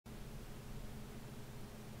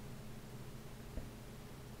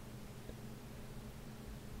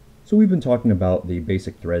So we've been talking about the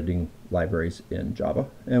basic threading libraries in Java,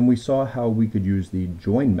 and we saw how we could use the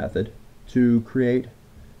join method to create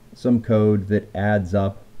some code that adds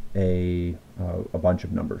up a bunch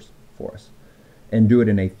of numbers for us and do it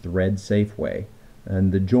in a thread-safe way.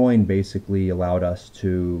 And the join basically allowed us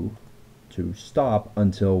to stop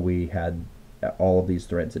until we had all of these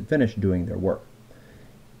threads had finished doing their work.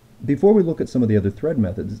 Before we look at some of the other thread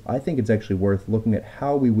methods, I think it's actually worth looking at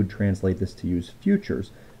how we would translate this to use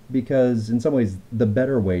futures, because in some ways the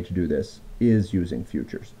better way to do this is using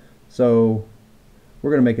futures. So we're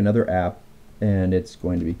going to make another app, and it's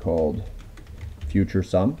going to be called future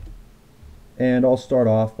sum. And I'll start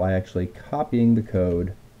off by actually copying the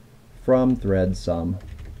code from thread sum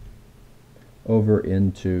over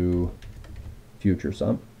into future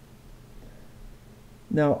sum.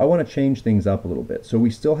 Now I want to change things up a little bit. So we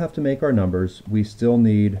still have to make our numbers. We still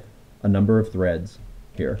need a number of threads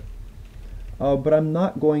here. But I'm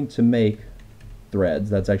not going to make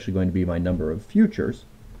threads. That's actually going to be my number of futures.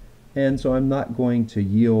 And so I'm not going to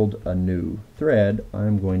yield a new thread.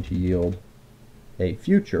 I'm going to yield a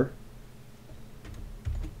future.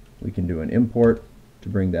 We can do an import to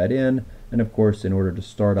bring that in. And of course, in order to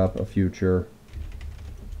start up a future,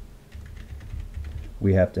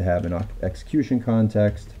 we have to have an execution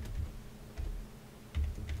context.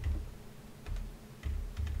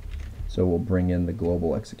 So we'll bring in the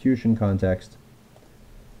global execution context.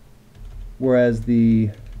 Whereas the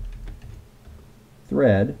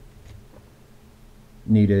thread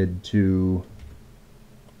needed to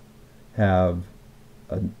have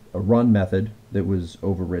a run method that was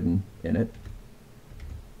overridden in it.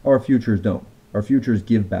 Our futures don't. Our futures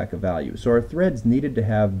give back a value. So our threads needed to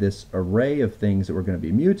have this array of things that were going to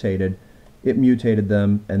be mutated. It mutated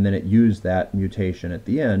them, and then it used that mutation at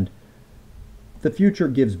the end. The future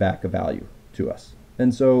gives back a value to us.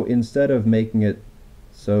 And so instead of making it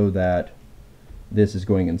so that this is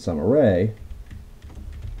going in some array,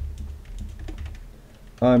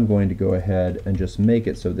 I'm going to go ahead and just make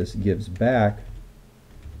it so this gives back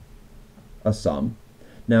a sum.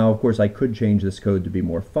 Now, of course, I could change this code to be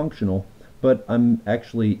more functional, but I'm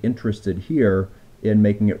actually interested here in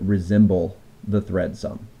making it resemble the thread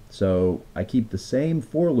sum. So I keep the same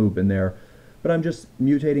for loop in there, but I'm just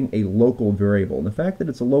mutating a local variable. And the fact that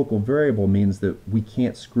it's a local variable means that we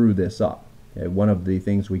can't screw this up. Okay, one of the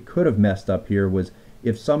things we could have messed up here was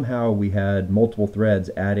if somehow we had multiple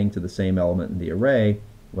threads adding to the same element in the array,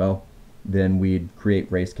 well, then we'd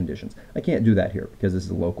create race conditions. I can't do that here because this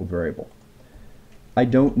is a local variable. I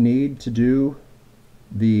don't need to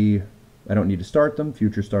start them.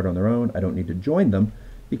 Futures start on their own. I don't need to join them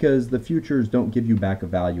because the futures don't give you back a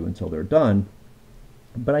value until they're done.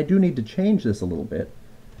 But I do need to change this a little bit.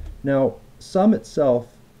 Now, sum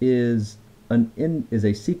itself is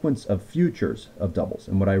a sequence of futures of doubles,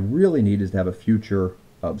 and what I really need is to have a future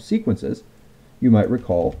of sequences. You might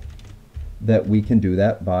recall that we can do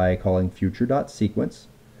that by calling future.sequence,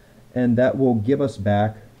 and that will give us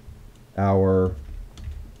back our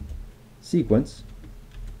sequence.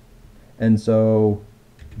 And so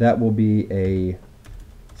that will be a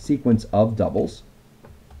sequence of doubles,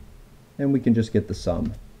 and we can just get the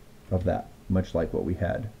sum of that, much like what we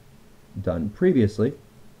had done previously.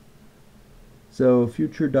 So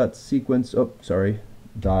future.sequence,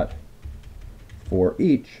 dot for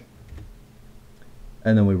each,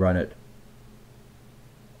 and then we run it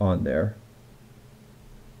on there.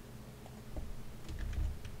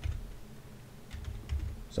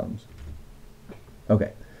 Sums.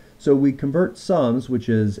 Okay, so we convert sums, which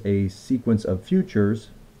is a sequence of futures,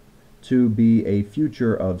 to be a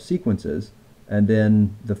future of sequences, and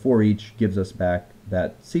then the for each gives us back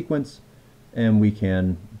that sequence, and we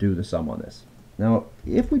can do the sum on this. Now,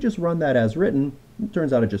 if we just run that as written, it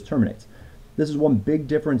turns out it just terminates. This is one big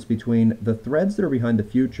difference between the threads that are behind the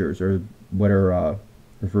futures, or what are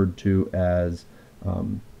referred to as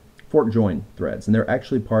fork join threads, and they're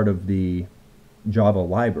actually part of the Java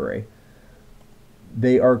library.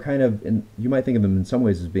 They are kind of, you might think of them in some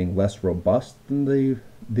ways as being less robust than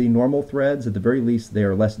the normal threads. At the very least, they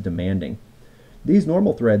are less demanding. These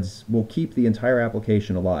normal threads will keep the entire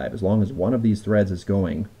application alive. As long as one of these threads is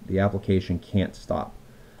going, the application can't stop.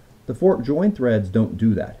 The fork join threads don't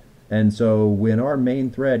do that. And so when our main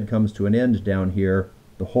thread comes to an end down here,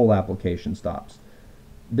 the whole application stops.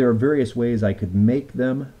 There are various ways I could make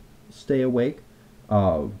them stay awake,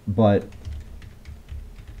 but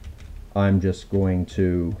I'm just going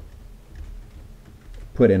to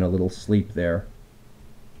put in a little sleep there,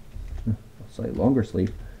 I'll say longer sleep,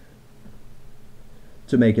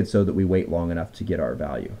 to make it so that we wait long enough to get our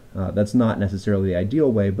value. That's not necessarily the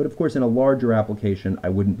ideal way, but of course in a larger application I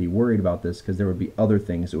wouldn't be worried about this because there would be other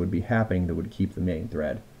things that would be happening that would keep the main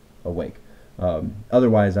thread awake.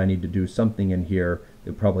 Otherwise I need to do something in here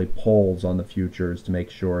that probably polls on the futures to make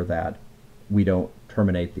sure that we don't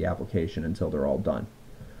terminate the application until they're all done.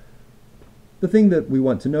 The thing that we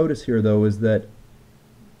want to notice here though is that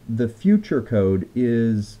the future code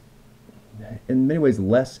is in many ways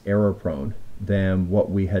less error prone than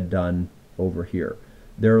what we had done over here.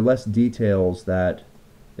 There are less details that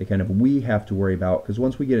we have to worry about, because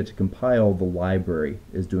once we get it to compile, the library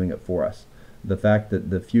is doing it for us. The fact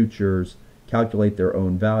that the futures calculate their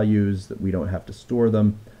own values, that we don't have to store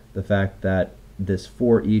them, the fact that this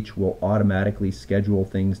for each will automatically schedule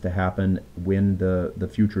things to happen when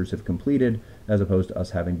the futures have completed, as opposed to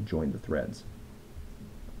us having to join the threads.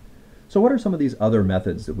 So what are some of these other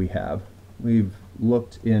methods that we have? We've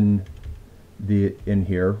looked in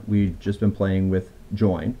here, we've just been playing with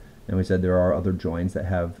join, and we said there are other joins that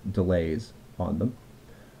have delays on them.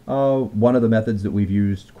 One of the methods that we've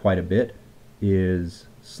used quite a bit is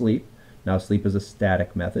sleep. Now sleep is a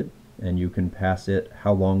static method, and you can pass it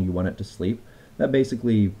how long you want it to sleep. That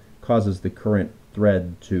basically causes the current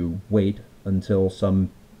thread to wait until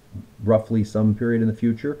roughly some period in the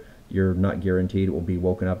future. You're not guaranteed it will be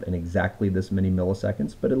woken up in exactly this many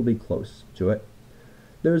milliseconds, but it'll be close to it.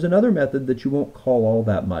 There's another method that you won't call all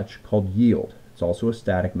that much called yield. It's also a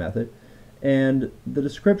static method, and the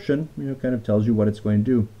description kind of tells you what it's going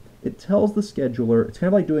to do. It tells the scheduler, it's kind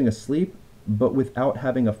of like doing a sleep, but without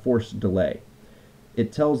having a forced delay.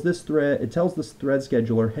 It tells this thread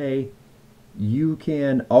scheduler, hey,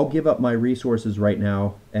 I'll give up my resources right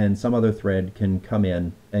now, and some other thread can come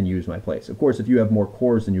in and use my place. Of course, if you have more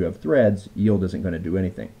cores than you have threads, yield isn't going to do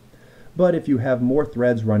anything. But if you have more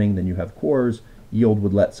threads running than you have cores, yield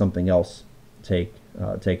would let something else take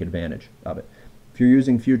advantage of it. If you're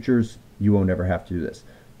using futures, you won't ever have to do this.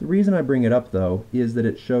 The reason I bring it up, though, is that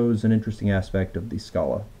it shows an interesting aspect of the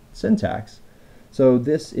Scala syntax. So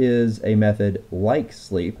this is a method like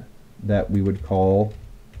sleep that we would call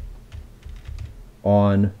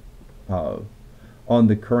on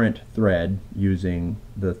the current thread using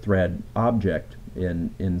the thread object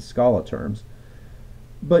in Scala terms.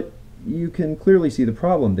 But you can clearly see the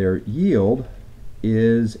problem there. Yield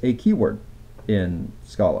is a keyword in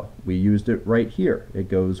Scala. We used it right here. It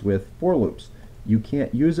goes with for loops. You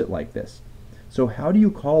can't use it like this. So how do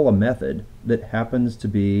you call a method that happens to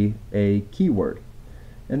be a keyword?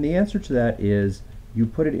 And the answer to that is you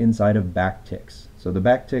put it inside of backticks. So the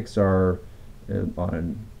backticks are on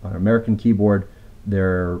an American keyboard,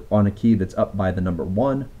 they're on a key that's up by the number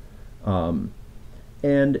 1.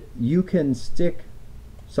 And you can stick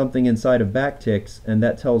something inside of backticks, and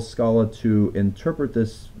that tells Scala to interpret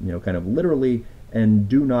this kind of literally and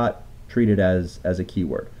do not treat it as a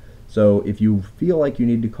keyword. So if you feel like you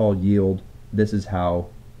need to call yield, this is how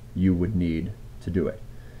you would need to do it.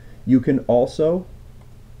 You can also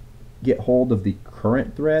get hold of the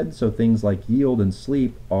current thread, so things like yield and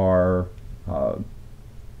sleep are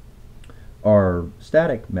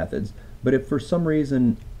static methods, but if for some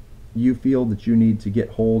reason you feel that you need to get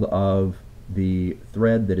hold of the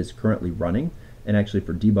thread that is currently running, and actually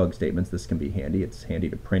for debug statements this can be handy. It's handy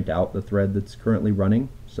to print out the thread that's currently running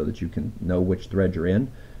so that you can know which thread you're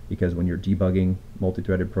in, because when you're debugging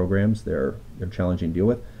multi-threaded programs, they're challenging to deal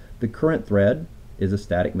with. The current thread is a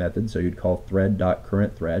static method, so you'd call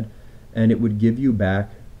thread.currentThread, and it would give you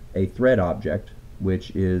back a thread object,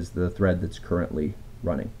 which is the thread that's currently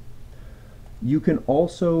running. You can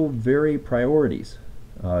also vary priorities.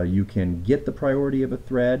 You can get the priority of a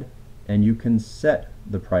thread, and you can set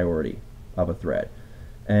the priority of a thread.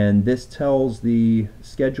 And this tells the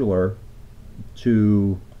scheduler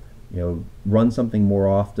to run something more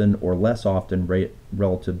often or less often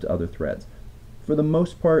relative to other threads. For the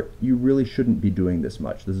most part, you really shouldn't be doing this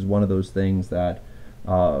much. This is one of those things that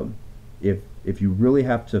if you really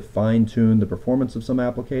have to fine-tune the performance of some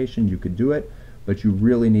application, you could do it, but you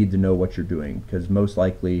really need to know what you're doing, because most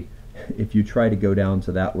likely if you try to go down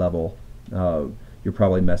to that level, you're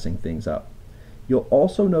probably messing things up. You'll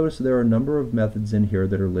also notice there are a number of methods in here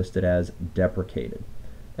that are listed as deprecated,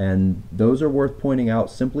 and those are worth pointing out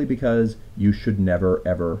simply because you should never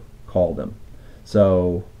ever call them.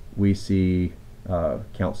 So we see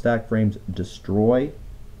count stack frames, destroy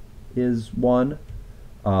is one,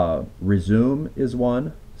 resume is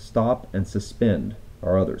one, stop and suspend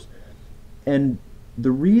are others. And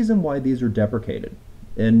the reason why these are deprecated,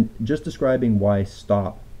 and just describing why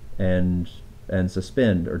stop and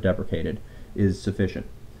suspend are deprecated is sufficient.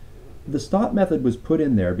 The stop method was put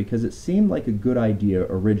in there because it seemed like a good idea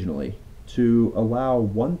originally to allow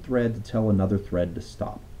one thread to tell another thread to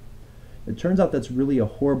stop. It turns out that's really a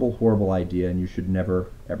horrible, horrible idea, and you should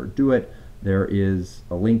never, ever do it. There is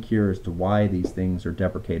a link here as to why these things are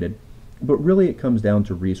deprecated, but really it comes down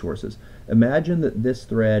to resources. Imagine that this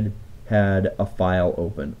thread had a file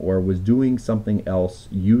open or was doing something else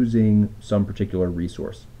using some particular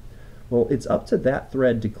resource. Well, it's up to that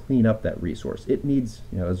thread to clean up that resource. It needs,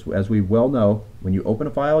 as we well know, when you open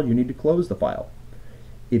a file, you need to close the file.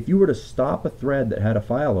 If you were to stop a thread that had a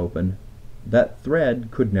file open, that thread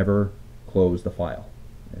could never close the file.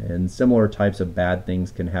 And similar types of bad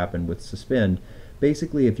things can happen with suspend.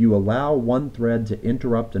 Basically, if you allow one thread to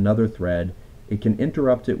interrupt another thread, it can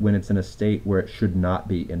interrupt it when it's in a state where it should not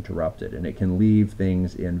be interrupted, and it can leave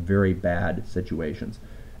things in very bad situations.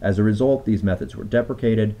 As a result, these methods were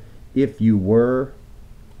deprecated. If you were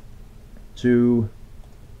to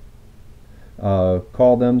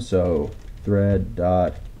call them, so thread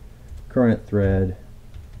dot current thread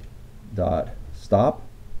dot stop,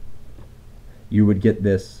 you would get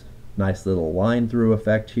this nice little line through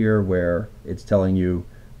effect here where it's telling you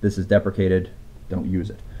this is deprecated, don't use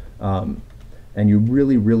it. And you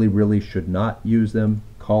really, really, really should not use them.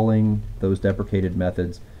 Calling those deprecated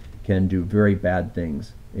methods can do very bad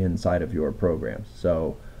things inside of your programs.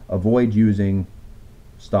 So avoid using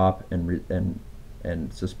stop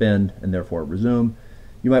and suspend and therefore resume.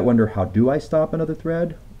 You might wonder, how do I stop another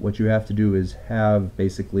thread? What you have to do is have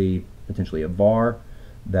basically potentially a var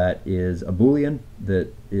that is a Boolean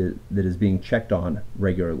that is being checked on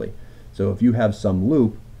regularly. So if you have some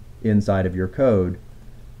loop inside of your code,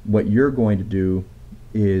 what you're going to do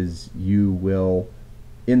is you will,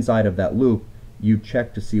 inside of that loop, you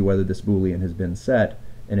check to see whether this Boolean has been set,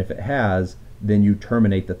 and if it has, then you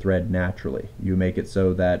terminate the thread naturally. You make it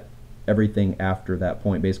so that everything after that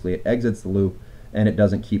point, basically it exits the loop and it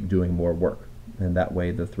doesn't keep doing more work, and that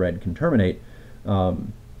way the thread can terminate,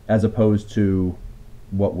 as opposed to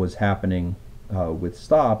what was happening with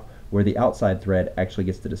stop, where the outside thread actually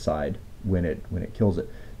gets to decide when it kills it.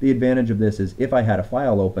 The advantage of this is if I had a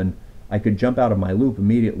file open, I could jump out of my loop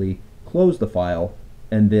immediately, close the file,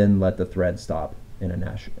 and then let the thread stop in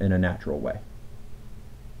a natural way.